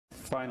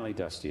Finally,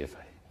 Dusty,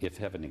 if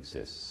heaven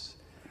exists,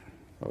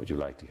 what would you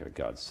like to hear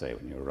God say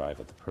when you arrive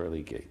at the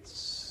pearly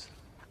gates?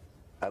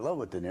 I love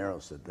what De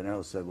Niro said. De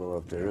Niro said, well,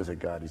 if there is a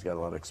God, he's got a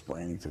lot of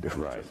explaining to do.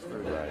 Right.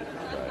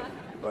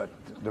 But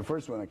the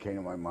first one that came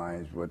to my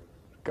mind is what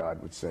God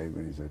would say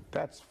when he said,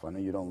 that's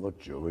funny, you don't look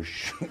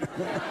Jewish.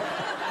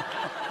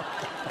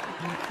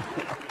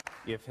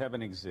 If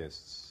heaven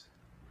exists,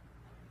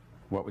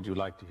 what would you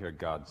like to hear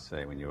God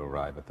say when you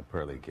arrive at the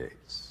pearly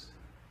gates?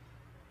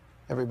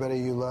 Everybody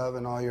you love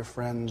and all your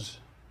friends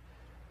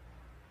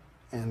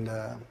and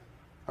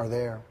are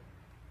there.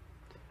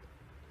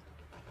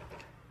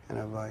 And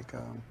I'm like,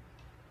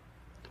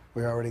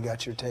 we already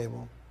got your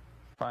table.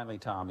 Finally,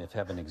 Tom, if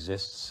heaven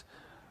exists,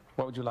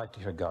 what would you like to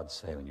hear God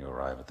say when you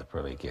arrive at the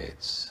pearly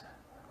gates?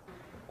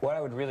 What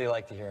I would really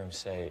like to hear him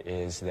say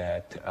is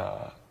that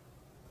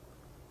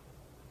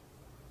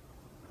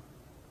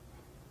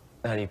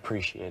that he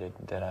appreciated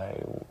that I,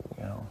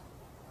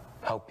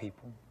 helped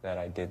people, that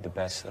I did the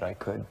best that I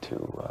could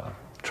to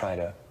try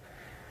to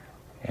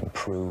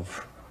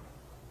improve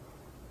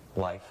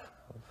life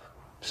of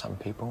some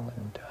people,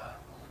 and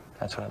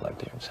that's what I'd like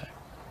to hear him say.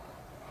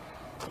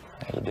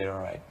 Yeah, you did all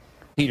right.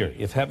 Peter,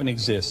 if heaven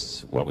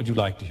exists, what would you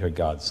like to hear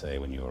God say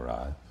when you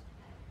arrive?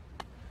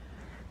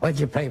 What'd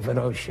you pay for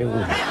those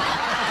shoes?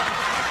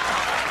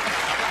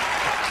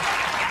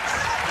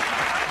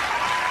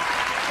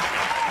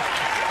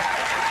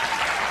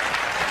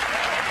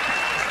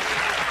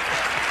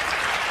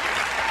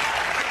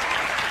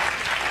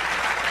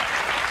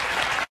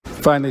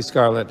 Finally,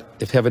 Scarlett,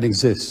 if heaven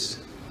exists,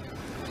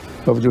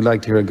 what would you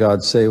like to hear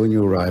God say when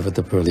you arrive at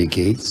the pearly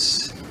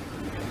gates?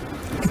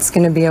 It's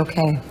going to be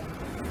okay.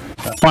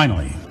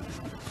 Finally,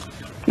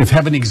 if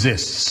heaven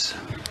exists,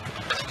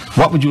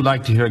 what would you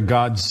like to hear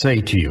God say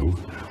to you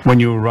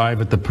when you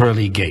arrive at the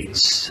pearly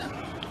gates?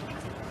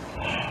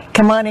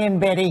 Come on in,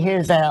 Betty.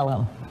 Here's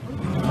Alan.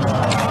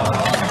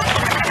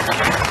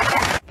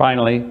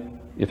 Finally,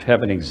 if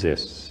heaven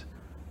exists,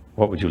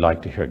 what would you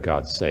like to hear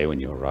God say when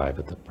you arrive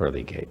at the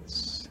pearly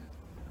gates?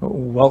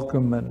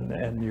 Welcome,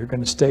 and you're going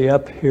to stay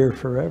up here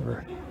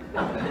forever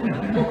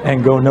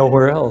and go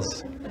nowhere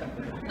else.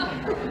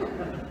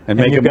 And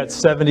you've got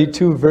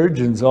 72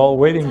 virgins all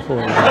waiting for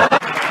you.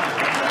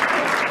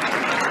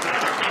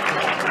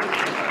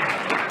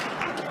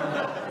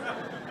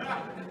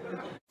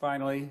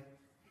 Finally,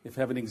 if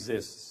heaven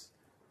exists,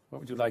 what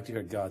would you like to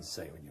hear God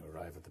say when you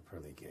arrive at the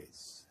pearly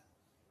gates?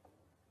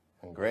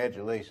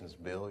 Congratulations,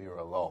 Bill, you're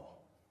alone.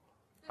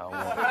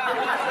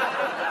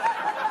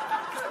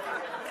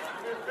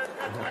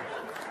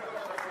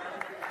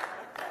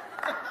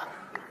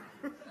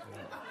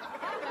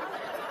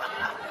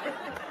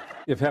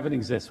 If heaven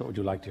exists, what would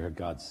you like to hear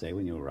God say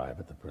when you arrive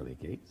at the pearly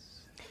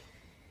gates?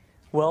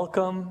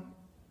 Welcome.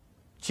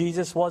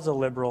 Jesus was a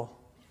liberal.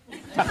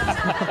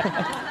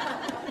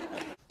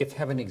 If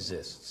heaven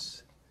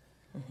exists,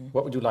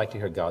 what would you like to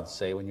hear God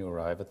say when you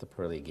arrive at the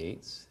pearly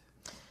gates?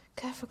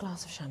 Care for a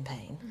glass of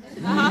champagne?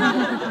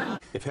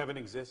 If heaven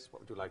exists,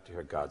 what would you like to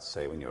hear God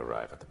say when you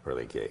arrive at the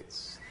pearly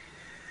gates?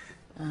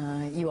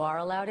 You are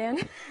allowed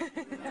in?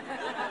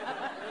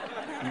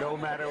 No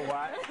matter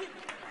what.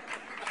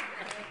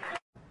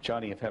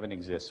 Johnny, if heaven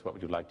exists, what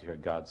would you like to hear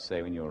God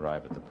say when you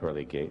arrive at the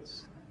pearly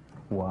gates?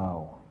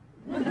 Wow.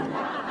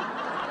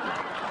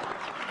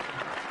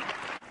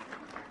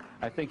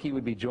 I think he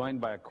would be joined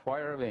by a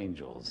choir of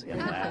angels in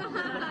that.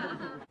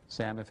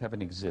 Sam, if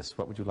heaven exists,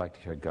 what would you like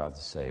to hear God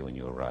say when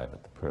you arrive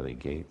at the pearly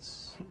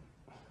gates?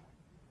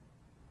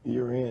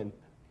 You're in.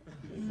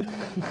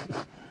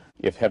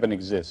 If heaven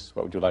exists,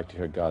 what would you like to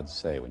hear God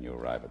say when you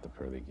arrive at the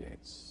pearly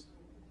gates?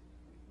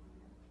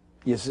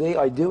 You see,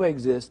 I do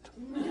exist.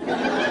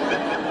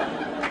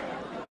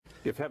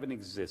 If heaven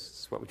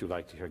exists, what would you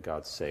like to hear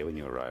God say when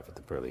you arrive at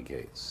the pearly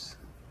gates?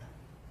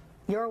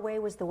 Your way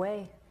was the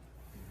way.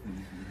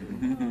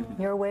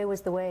 Your way was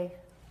the way.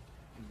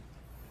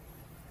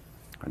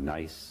 A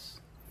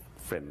nice,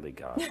 friendly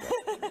God.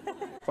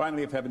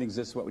 Finally, if heaven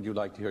exists, what would you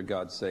like to hear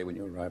God say when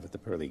you arrive at the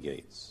pearly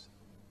gates?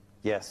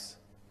 Yes.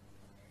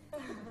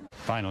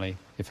 Finally,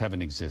 if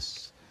heaven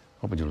exists,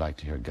 what would you like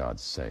to hear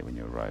God say when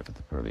you arrive at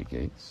the pearly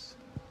gates?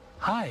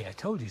 Hi, I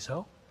told you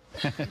so.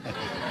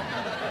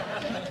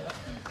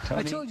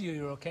 I told you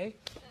you're okay.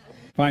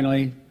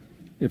 Finally,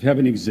 if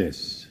heaven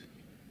exists,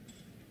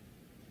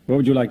 what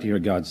would you like to hear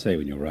God say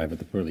when you arrive at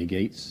the pearly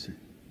gates?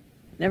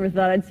 Never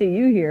thought I'd see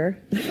you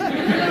here.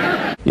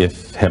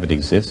 If heaven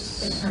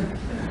exists,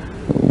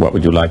 what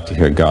would you like to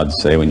hear God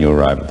say when you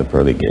arrive at the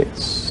pearly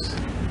gates?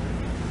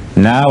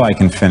 Now I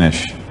can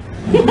finish.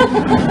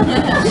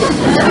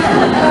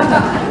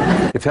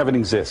 If heaven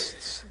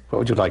exists, what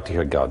would you like to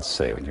hear God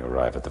say when you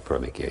arrive at the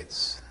pearly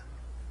gates?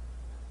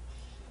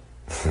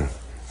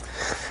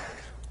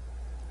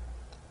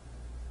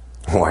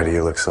 Why do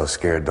you look so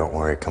scared? Don't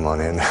worry, come on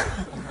in.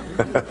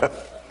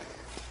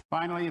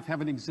 Finally, if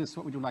heaven exists,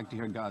 what would you like to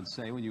hear God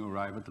say when you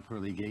arrive at the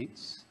pearly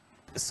gates?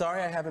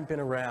 Sorry I haven't been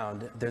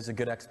around. There's a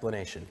good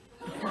explanation.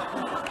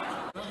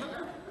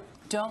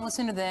 Don't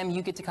listen to them.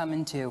 You get to come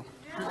in too.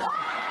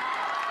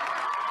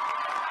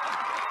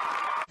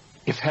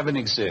 If heaven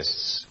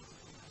exists,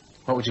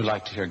 what would you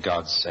like to hear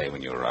God say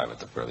when you arrive at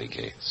the pearly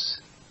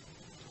gates?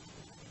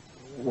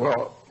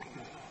 Well,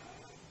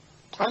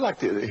 I'd like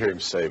to hear him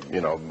say,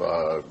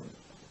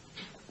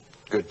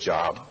 good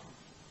job.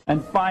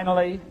 And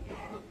finally,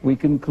 we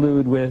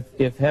conclude with,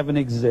 if heaven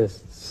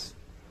exists,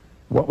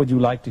 what would you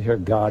like to hear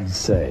God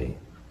say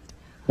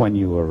when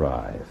you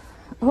arrive?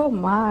 Oh,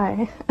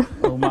 my.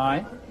 Oh,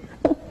 my?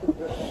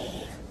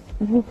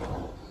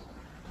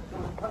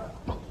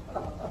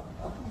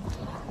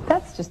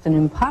 That's just an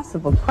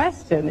impossible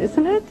question,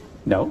 isn't it?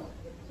 No.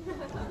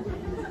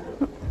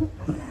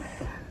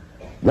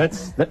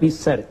 Let me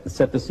set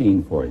the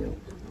scene for you.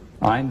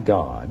 I'm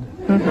God.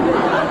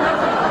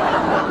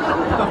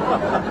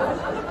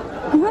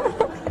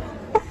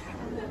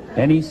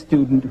 Any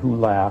student who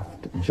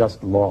laughed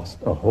just lost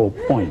a whole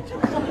point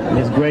in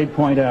his grade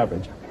point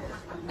average.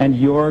 And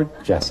you're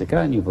Jessica,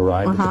 and you've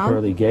arrived at the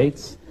pearly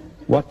gates.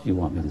 What do you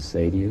want me to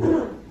say to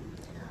you?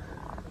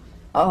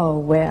 Oh,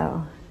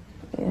 well,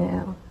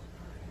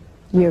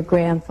 your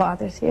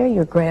grandfather's here,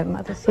 your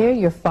grandmother's here,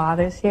 your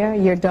father's here,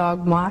 your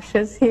dog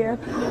Masha's here.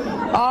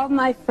 All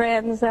my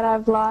friends that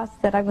I've lost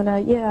that I'm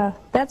gonna,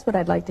 that's what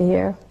I'd like to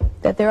hear.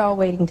 That they're all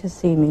waiting to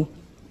see me.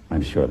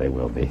 I'm sure they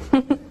will be.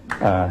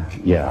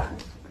 Yeah.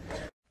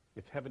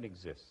 If heaven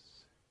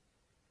exists,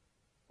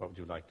 what would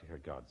you like to hear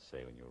God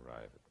say when you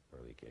arrive at the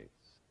pearly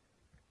gates?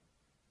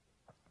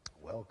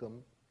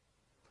 Welcome.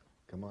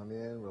 Come on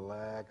in,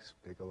 relax,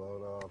 take a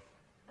load off.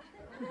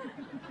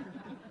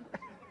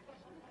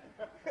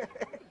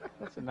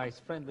 That's a nice,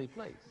 friendly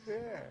place.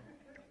 Yeah.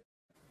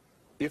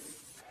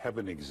 If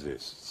heaven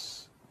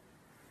exists,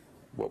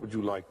 what would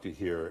you like to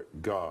hear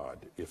God,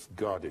 if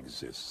God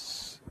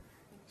exists,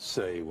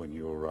 say when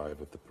you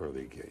arrive at the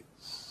pearly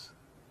gates?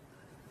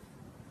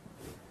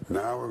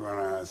 Now we're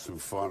going to have some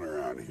fun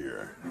around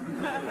here.